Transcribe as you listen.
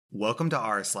Welcome to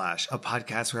r slash, a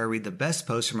podcast where I read the best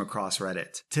posts from across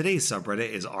Reddit. Today's subreddit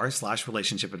is r slash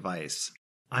relationship advice.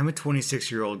 I'm a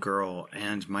 26-year-old girl,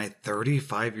 and my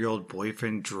 35-year-old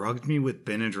boyfriend drugged me with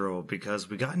Benadryl because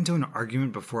we got into an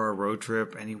argument before our road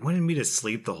trip and he wanted me to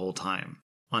sleep the whole time.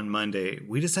 On Monday,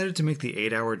 we decided to make the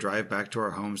 8-hour drive back to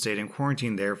our home state and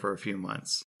quarantine there for a few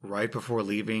months. Right before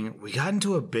leaving, we got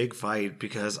into a big fight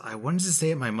because I wanted to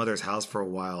stay at my mother's house for a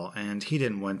while and he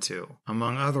didn't want to,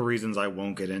 among other reasons I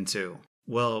won't get into.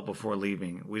 Well, before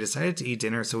leaving, we decided to eat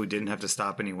dinner so we didn't have to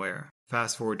stop anywhere.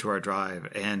 Fast forward to our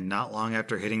drive, and not long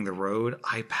after hitting the road,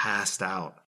 I passed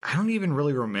out. I don't even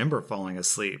really remember falling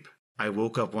asleep. I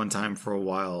woke up one time for a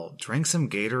while, drank some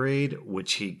Gatorade,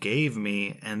 which he gave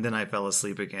me, and then I fell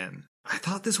asleep again. I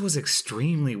thought this was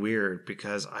extremely weird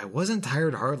because I wasn't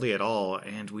tired hardly at all,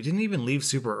 and we didn't even leave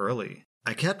super early.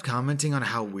 I kept commenting on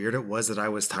how weird it was that I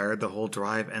was tired the whole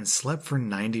drive and slept for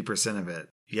 90% of it.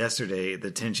 Yesterday,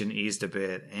 the tension eased a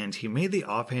bit, and he made the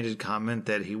offhanded comment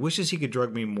that he wishes he could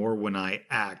drug me more when I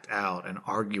act out and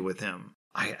argue with him.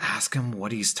 I ask him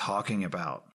what he's talking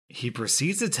about. He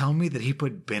proceeds to tell me that he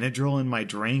put Benadryl in my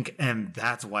drink and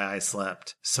that's why I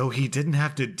slept, so he didn't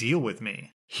have to deal with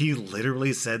me. He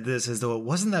literally said this as though it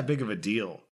wasn't that big of a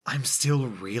deal. I'm still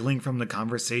reeling from the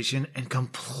conversation and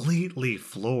completely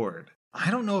floored. I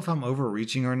don't know if I'm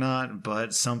overreaching or not,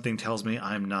 but something tells me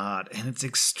I'm not, and it's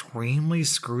extremely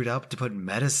screwed up to put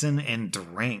medicine in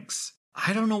drinks.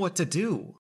 I don't know what to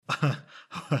do.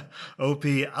 OP,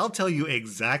 I'll tell you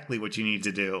exactly what you need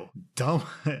to do.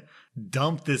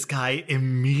 Dump this guy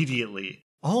immediately.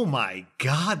 Oh my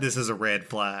god, this is a red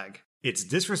flag. It's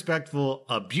disrespectful,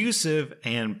 abusive,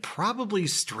 and probably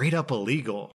straight up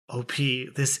illegal. OP,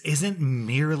 this isn't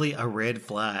merely a red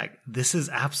flag. This is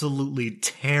absolutely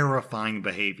terrifying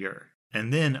behavior.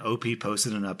 And then OP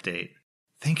posted an update.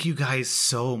 Thank you guys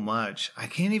so much. I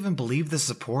can't even believe the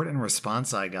support and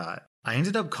response I got. I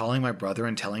ended up calling my brother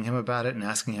and telling him about it and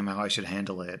asking him how I should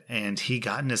handle it, and he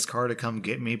got in his car to come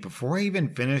get me before I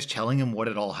even finished telling him what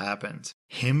had all happened.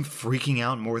 Him freaking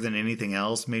out more than anything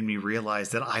else made me realize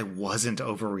that I wasn't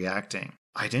overreacting.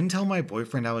 I didn't tell my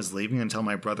boyfriend I was leaving until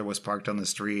my brother was parked on the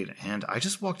street, and I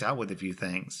just walked out with a few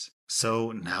things.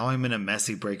 So now I'm in a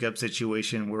messy breakup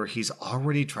situation where he's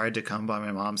already tried to come by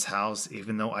my mom's house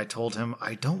even though I told him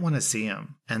I don't want to see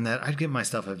him, and that I'd get my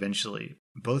stuff eventually.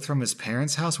 Both from his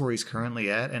parents' house where he's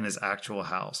currently at and his actual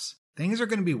house. Things are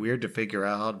going to be weird to figure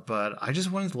out, but I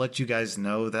just wanted to let you guys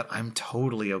know that I'm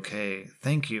totally okay.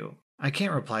 Thank you. I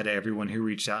can't reply to everyone who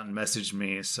reached out and messaged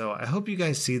me, so I hope you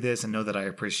guys see this and know that I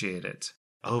appreciate it.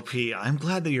 OP, I'm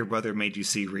glad that your brother made you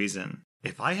see reason.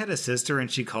 If I had a sister and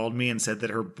she called me and said that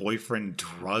her boyfriend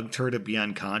drugged her to be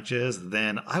unconscious,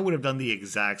 then I would have done the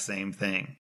exact same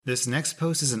thing. This next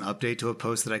post is an update to a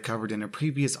post that I covered in a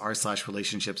previous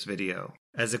r/relationships video.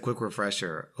 As a quick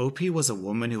refresher, OP was a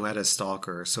woman who had a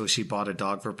stalker, so she bought a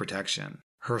dog for protection.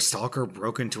 Her stalker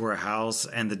broke into her house,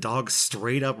 and the dog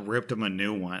straight up ripped him a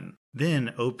new one.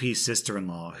 Then OP's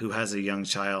sister-in-law, who has a young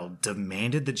child,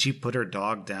 demanded that she put her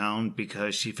dog down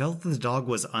because she felt that the dog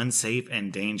was unsafe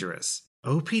and dangerous.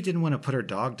 OP didn't want to put her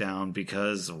dog down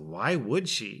because why would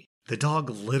she? The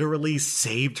dog literally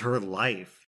saved her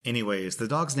life. Anyways, the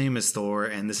dog's name is Thor,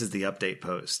 and this is the update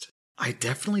post. I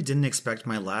definitely didn't expect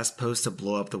my last post to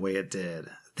blow up the way it did.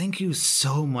 Thank you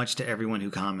so much to everyone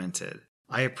who commented.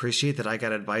 I appreciate that I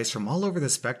got advice from all over the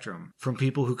spectrum, from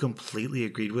people who completely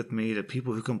agreed with me to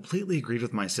people who completely agreed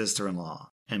with my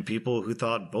sister-in-law, and people who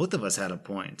thought both of us had a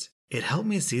point. It helped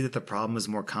me see that the problem is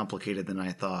more complicated than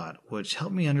I thought, which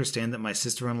helped me understand that my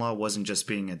sister-in-law wasn't just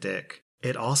being a dick.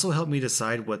 It also helped me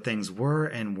decide what things were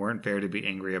and weren't fair to be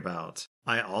angry about.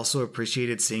 I also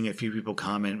appreciated seeing a few people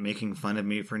comment making fun of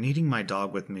me for needing my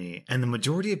dog with me, and the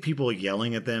majority of people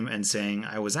yelling at them and saying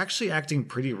I was actually acting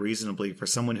pretty reasonably for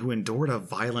someone who endured a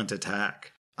violent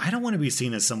attack. I don't want to be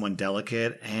seen as someone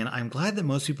delicate, and I'm glad that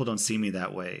most people don't see me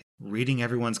that way. Reading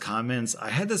everyone's comments,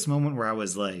 I had this moment where I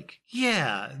was like,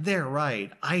 yeah, they're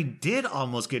right. I did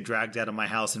almost get dragged out of my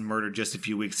house and murdered just a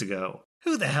few weeks ago.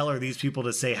 Who the hell are these people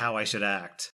to say how I should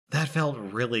act? That felt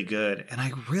really good, and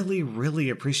I really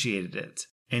appreciated it.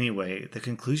 Anyway, the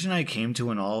conclusion I came to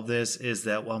in all of this is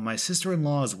that while my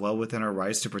sister-in-law is well within her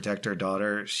rights to protect her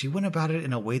daughter, she went about it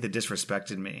in a way that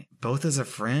disrespected me, both as a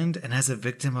friend and as a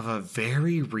victim of a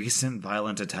very recent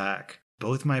violent attack.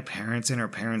 Both my parents and her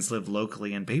parents live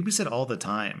locally and babysit all the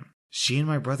time. She and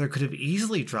my brother could have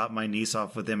easily dropped my niece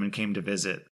off with them and came to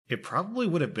visit. It probably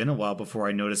would have been a while before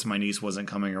I noticed my niece wasn't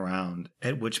coming around,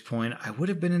 at which point I would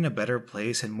have been in a better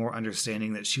place and more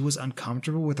understanding that she was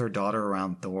uncomfortable with her daughter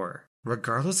around Thor.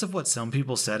 Regardless of what some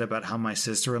people said about how my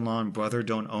sister-in-law and brother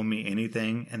don't owe me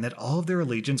anything and that all of their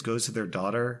allegiance goes to their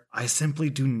daughter, I simply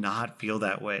do not feel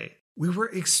that way. We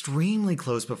were extremely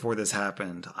close before this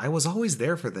happened. I was always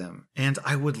there for them, and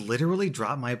I would literally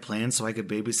drop my plans so I could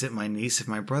babysit my niece if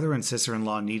my brother and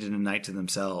sister-in-law needed a night to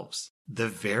themselves. The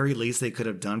very least they could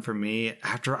have done for me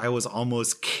after I was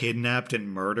almost kidnapped and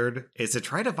murdered is to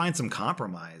try to find some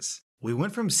compromise. We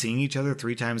went from seeing each other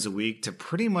 3 times a week to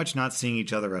pretty much not seeing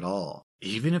each other at all.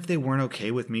 Even if they weren't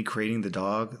okay with me creating the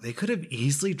dog, they could have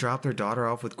easily dropped their daughter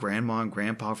off with grandma and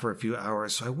grandpa for a few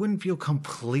hours so I wouldn't feel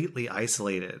completely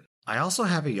isolated. I also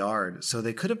have a yard, so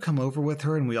they could have come over with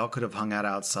her and we all could have hung out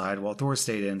outside while Thor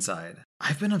stayed inside.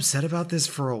 I've been upset about this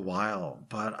for a while,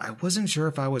 but I wasn't sure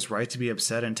if I was right to be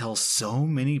upset until so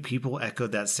many people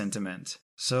echoed that sentiment.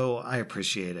 So I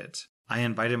appreciate it. I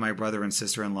invited my brother and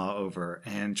sister-in-law over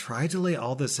and tried to lay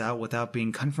all this out without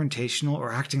being confrontational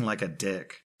or acting like a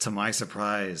dick. To my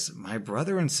surprise, my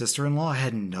brother and sister-in-law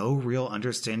had no real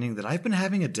understanding that I've been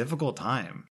having a difficult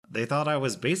time. They thought I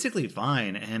was basically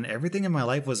fine, and everything in my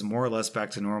life was more or less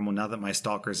back to normal now that my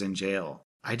stalker's in jail.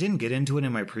 I didn't get into it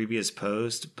in my previous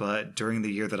post, but during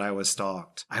the year that I was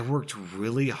stalked, I worked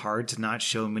really hard to not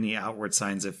show many outward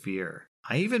signs of fear.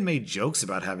 I even made jokes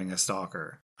about having a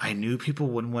stalker. I knew people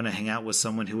wouldn't want to hang out with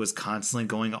someone who was constantly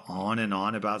going on and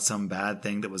on about some bad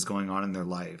thing that was going on in their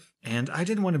life. And I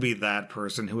didn't want to be that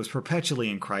person who was perpetually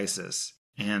in crisis.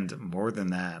 And more than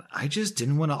that, I just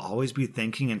didn't want to always be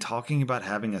thinking and talking about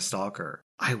having a stalker.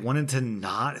 I wanted to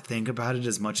not think about it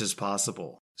as much as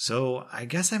possible. So I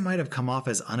guess I might have come off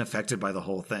as unaffected by the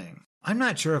whole thing. I'm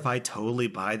not sure if I totally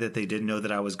buy that they didn't know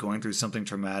that I was going through something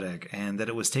traumatic and that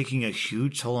it was taking a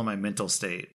huge toll on my mental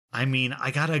state. I mean,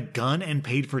 I got a gun and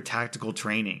paid for tactical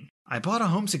training. I bought a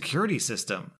home security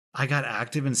system. I got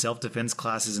active in self-defense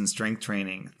classes and strength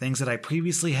training, things that I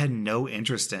previously had no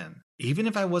interest in. Even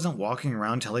if I wasn't walking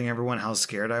around telling everyone how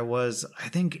scared I was, I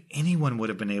think anyone would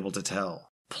have been able to tell.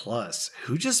 Plus,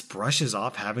 who just brushes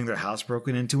off having their house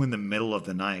broken into in the middle of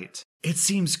the night? It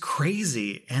seems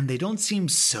crazy, and they don't seem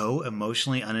so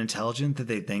emotionally unintelligent that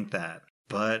they think that.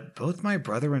 But both my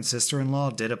brother and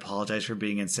sister-in-law did apologize for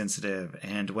being insensitive,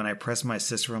 and when I pressed my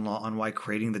sister-in-law on why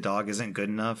creating the dog isn't good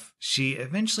enough, she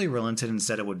eventually relented and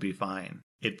said it would be fine.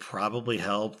 It probably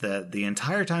helped that the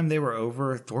entire time they were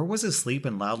over, Thor was asleep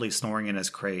and loudly snoring in his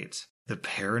crate. The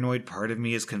paranoid part of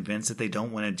me is convinced that they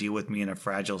don't want to deal with me in a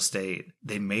fragile state.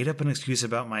 They made up an excuse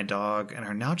about my dog and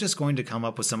are now just going to come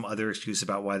up with some other excuse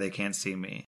about why they can't see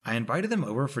me. I invited them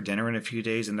over for dinner in a few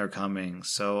days and they're coming,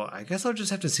 so I guess I'll just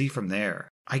have to see from there.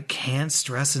 I can't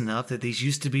stress enough that these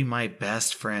used to be my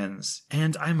best friends,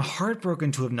 and I'm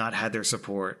heartbroken to have not had their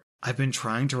support. I've been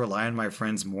trying to rely on my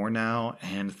friends more now,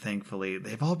 and thankfully,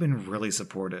 they've all been really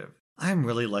supportive. I'm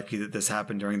really lucky that this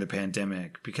happened during the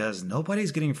pandemic, because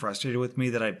nobody's getting frustrated with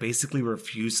me that I basically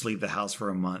refused to leave the house for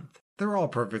a month. They're all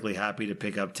perfectly happy to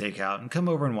pick up takeout and come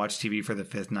over and watch TV for the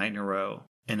 5th night in a row.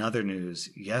 In other news,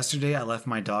 yesterday I left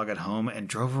my dog at home and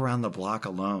drove around the block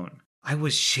alone. I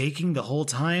was shaking the whole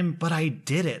time, but I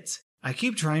did it. I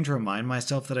keep trying to remind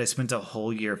myself that I spent a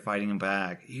whole year fighting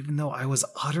back, even though I was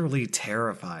utterly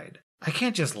terrified. I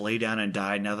can't just lay down and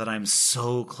die now that I'm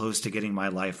so close to getting my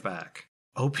life back.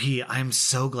 OP, I'm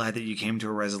so glad that you came to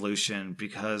a resolution,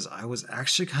 because I was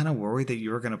actually kind of worried that you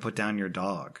were going to put down your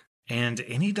dog. And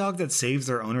any dog that saves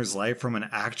their owner's life from an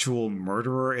actual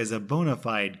murderer is a bona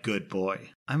fide good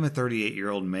boy. I'm a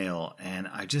 38-year-old male, and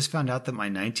I just found out that my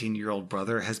 19-year-old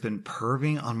brother has been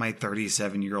perving on my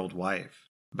 37-year-old wife.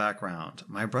 Background: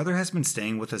 my brother has been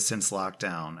staying with us since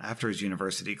lockdown, after his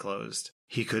university closed.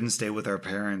 He couldn't stay with our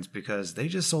parents because they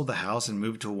just sold the house and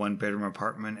moved to a 1-bedroom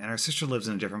apartment, and our sister lives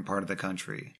in a different part of the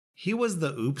country. He was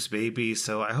the oops baby,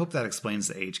 so I hope that explains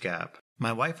the age gap.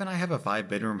 My wife and I have a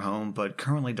 5-bedroom home, but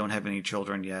currently don't have any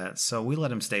children yet, so we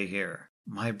let him stay here.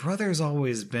 My brother's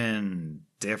always been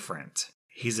different.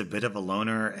 He's a bit of a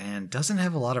loner and doesn't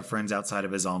have a lot of friends outside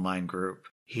of his online group.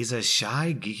 He's a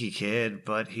shy, geeky kid,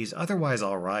 but he's otherwise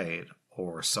alright,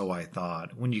 or so I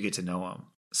thought, when you get to know him.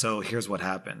 So here's what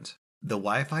happened. The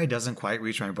Wi-Fi doesn't quite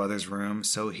reach my brother's room,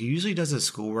 so he usually does his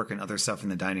schoolwork and other stuff in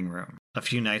the dining room. A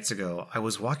few nights ago, I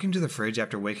was walking to the fridge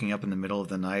after waking up in the middle of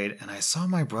the night, and I saw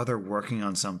my brother working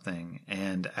on something,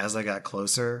 and as I got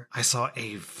closer, I saw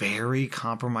a very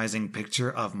compromising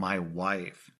picture of my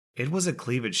wife. It was a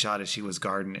cleavage shot as she was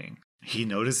gardening. He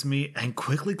noticed me and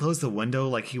quickly closed the window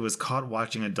like he was caught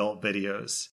watching adult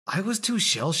videos. I was too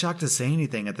shell-shocked to say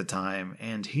anything at the time,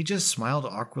 and he just smiled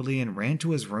awkwardly and ran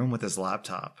to his room with his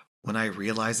laptop. When I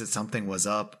realized that something was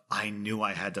up, I knew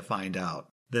I had to find out.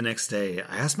 The next day,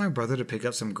 I asked my brother to pick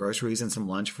up some groceries and some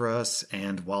lunch for us,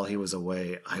 and while he was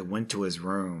away, I went to his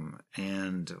room,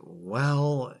 and,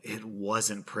 well, it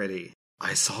wasn't pretty.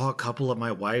 I saw a couple of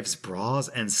my wife's bras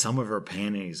and some of her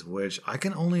panties, which I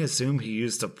can only assume he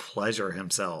used to pleasure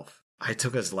himself. I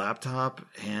took his laptop,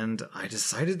 and I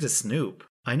decided to snoop.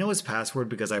 I know his password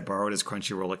because I borrowed his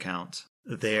Crunchyroll account.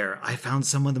 There, I found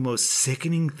some of the most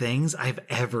sickening things I've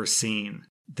ever seen.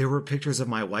 There were pictures of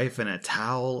my wife in a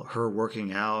towel, her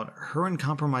working out, her in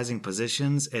compromising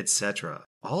positions, etc.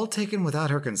 All taken without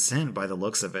her consent by the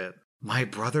looks of it. My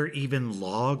brother even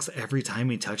logs every time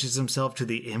he touches himself to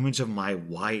the image of my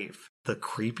wife. The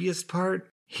creepiest part?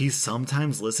 He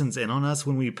sometimes listens in on us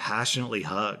when we passionately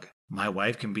hug. My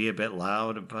wife can be a bit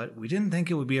loud, but we didn't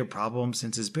think it would be a problem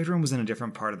since his bedroom was in a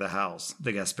different part of the house,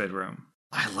 the guest bedroom.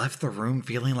 I left the room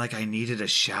feeling like I needed a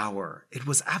shower. It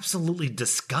was absolutely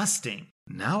disgusting.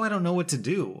 Now I don't know what to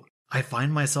do. I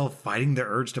find myself fighting the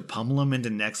urge to pummel him into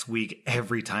next week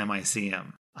every time I see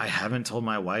him. I haven't told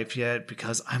my wife yet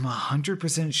because I'm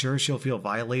 100% sure she'll feel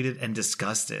violated and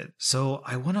disgusted. So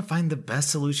I want to find the best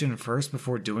solution first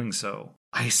before doing so.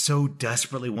 I so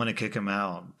desperately want to kick him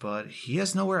out, but he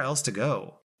has nowhere else to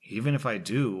go. Even if I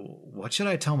do, what should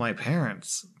I tell my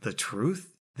parents? The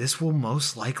truth? This will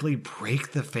most likely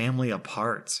break the family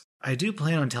apart. I do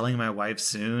plan on telling my wife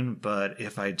soon, but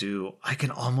if I do, I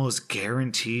can almost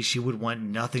guarantee she would want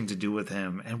nothing to do with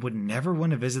him and would never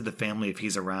want to visit the family if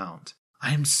he's around.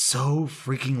 I am so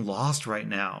freaking lost right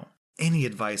now. Any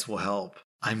advice will help.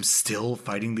 I'm still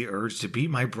fighting the urge to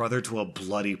beat my brother to a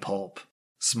bloody pulp.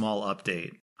 Small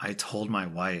update. I told my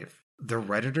wife. The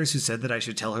Redditors who said that I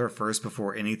should tell her first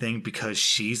before anything because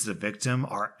she's the victim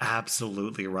are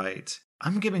absolutely right.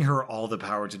 I'm giving her all the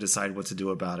power to decide what to do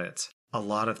about it. A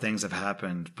lot of things have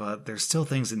happened, but there's still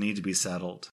things that need to be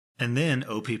settled. And then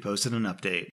OP posted an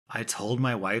update. I told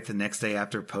my wife the next day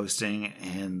after posting,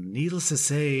 and needless to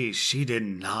say, she did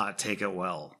not take it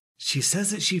well. She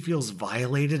says that she feels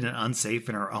violated and unsafe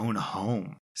in her own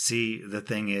home. See, the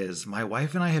thing is, my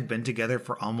wife and I have been together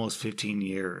for almost 15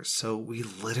 years, so we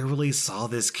literally saw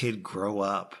this kid grow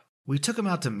up. We took him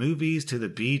out to movies, to the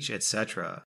beach,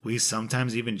 etc. We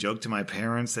sometimes even joked to my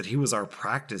parents that he was our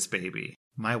practice baby.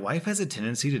 My wife has a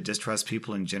tendency to distrust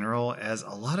people in general, as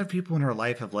a lot of people in her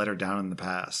life have let her down in the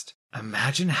past.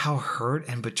 Imagine how hurt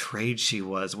and betrayed she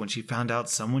was when she found out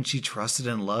someone she trusted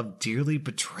and loved dearly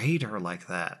betrayed her like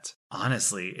that.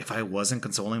 Honestly, if I wasn't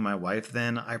consoling my wife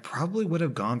then, I probably would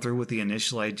have gone through with the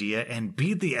initial idea and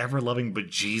beat the ever-loving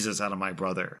bejesus out of my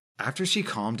brother. After she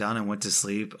calmed down and went to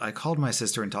sleep, I called my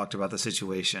sister and talked about the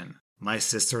situation. My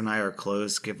sister and I are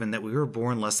close given that we were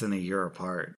born less than a year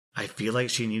apart. I feel like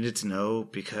she needed to know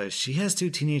because she has 2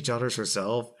 teenage daughters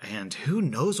herself, and who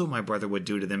knows what my brother would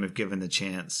do to them if given the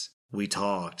chance. We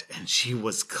talked, and she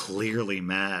was clearly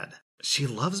mad. She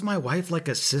loves my wife like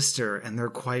a sister, and they're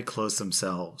quite close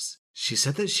themselves. She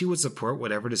said that she would support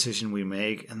whatever decision we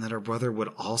make, and that her brother would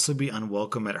also be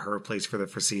unwelcome at her place for the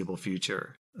foreseeable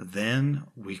future. Then,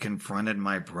 we confronted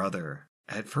my brother.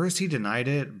 At first he denied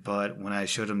it, but when I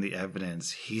showed him the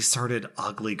evidence, he started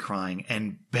ugly crying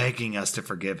and begging us to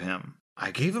forgive him.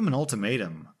 I gave him an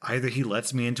ultimatum. Either he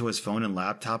lets me into his phone and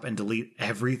laptop and delete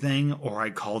everything, or I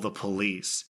call the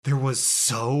police. There was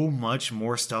so much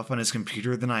more stuff on his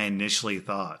computer than I initially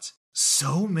thought.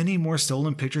 So many more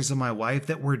stolen pictures of my wife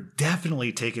that were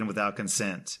definitely taken without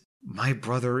consent. My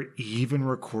brother even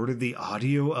recorded the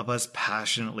audio of us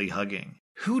passionately hugging.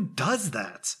 Who does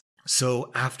that? So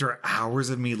after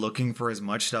hours of me looking for as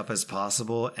much stuff as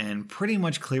possible and pretty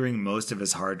much clearing most of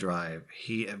his hard drive,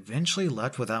 he eventually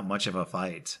left without much of a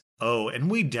fight. Oh, and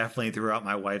we definitely threw out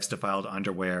my wife's defiled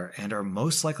underwear and are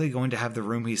most likely going to have the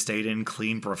room he stayed in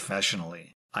cleaned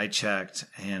professionally. I checked,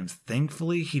 and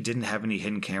thankfully he didn't have any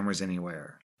hidden cameras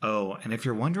anywhere. Oh, and if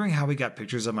you're wondering how we got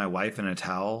pictures of my wife in a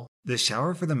towel, the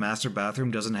shower for the master bathroom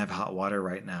doesn't have hot water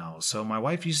right now, so my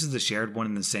wife uses the shared one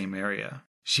in the same area.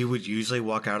 She would usually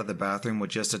walk out of the bathroom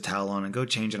with just a towel on and go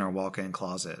change in our walk-in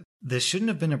closet. This shouldn't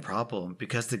have been a problem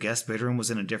because the guest bedroom was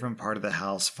in a different part of the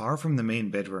house far from the main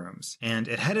bedrooms, and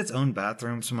it had its own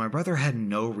bathroom, so my brother had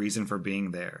no reason for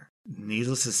being there.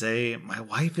 Needless to say, my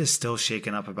wife is still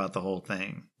shaken up about the whole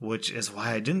thing, which is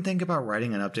why I didn't think about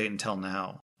writing an update until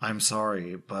now. I'm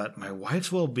sorry, but my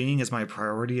wife's well-being is my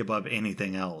priority above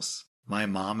anything else. My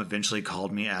mom eventually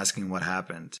called me asking what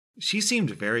happened. She seemed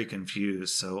very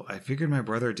confused, so I figured my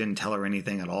brother didn't tell her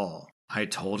anything at all. I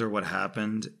told her what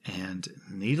happened, and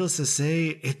needless to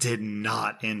say, it did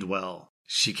not end well.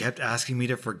 She kept asking me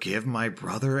to forgive my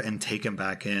brother and take him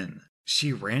back in.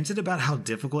 She ranted about how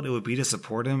difficult it would be to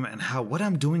support him and how what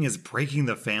I'm doing is breaking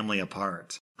the family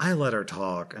apart. I let her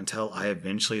talk until I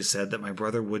eventually said that my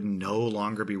brother would no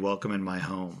longer be welcome in my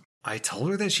home. I told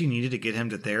her that she needed to get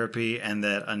him to therapy and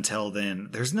that until then,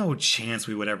 there's no chance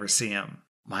we would ever see him.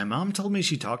 My mom told me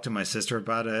she talked to my sister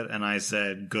about it, and I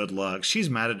said, good luck,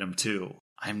 she's mad at him too.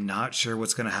 I'm not sure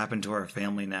what's going to happen to our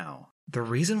family now. The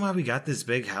reason why we got this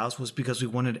big house was because we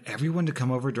wanted everyone to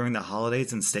come over during the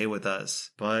holidays and stay with us.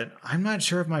 But I'm not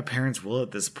sure if my parents will at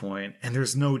this point, and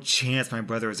there's no chance my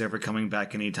brother is ever coming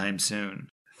back anytime soon.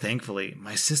 Thankfully,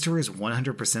 my sister is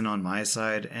 100% on my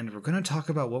side, and we're going to talk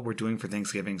about what we're doing for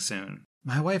Thanksgiving soon.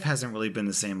 My wife hasn't really been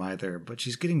the same either, but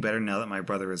she's getting better now that my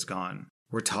brother is gone.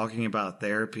 We're talking about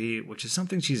therapy, which is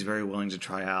something she's very willing to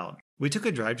try out. We took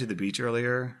a drive to the beach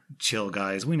earlier. Chill,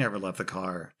 guys, we never left the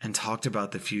car. And talked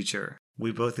about the future.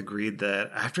 We both agreed that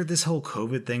after this whole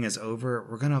COVID thing is over,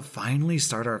 we're gonna finally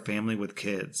start our family with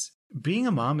kids. Being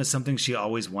a mom is something she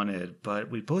always wanted,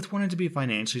 but we both wanted to be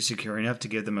financially secure enough to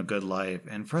give them a good life,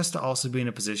 and for us to also be in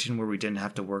a position where we didn't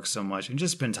have to work so much and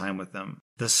just spend time with them.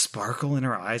 The sparkle in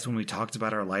our eyes when we talked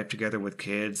about our life together with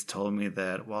kids told me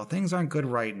that while things aren't good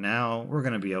right now, we're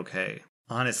gonna be okay.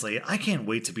 Honestly, I can't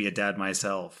wait to be a dad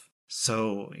myself.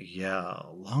 So, yeah,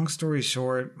 long story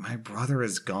short, my brother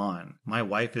is gone. My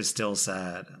wife is still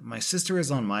sad. My sister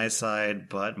is on my side,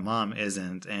 but mom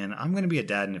isn't, and I'm gonna be a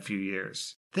dad in a few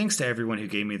years. Thanks to everyone who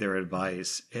gave me their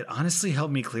advice. It honestly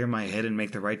helped me clear my head and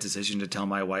make the right decision to tell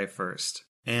my wife first.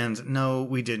 And no,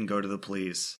 we didn't go to the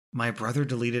police. My brother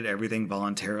deleted everything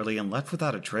voluntarily and left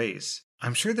without a trace.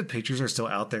 I'm sure the pictures are still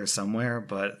out there somewhere,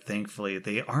 but thankfully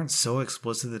they aren't so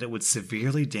explicit that it would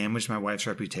severely damage my wife's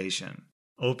reputation.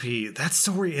 OP, that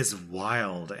story is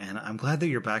wild, and I'm glad that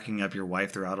you're backing up your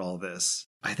wife throughout all this.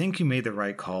 I think you made the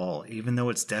right call, even though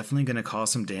it's definitely going to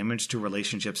cause some damage to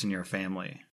relationships in your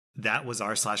family. That was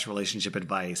r/relationship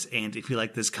advice, and if you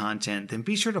like this content, then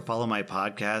be sure to follow my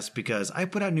podcast because I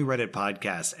put out new Reddit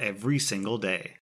podcasts every single day.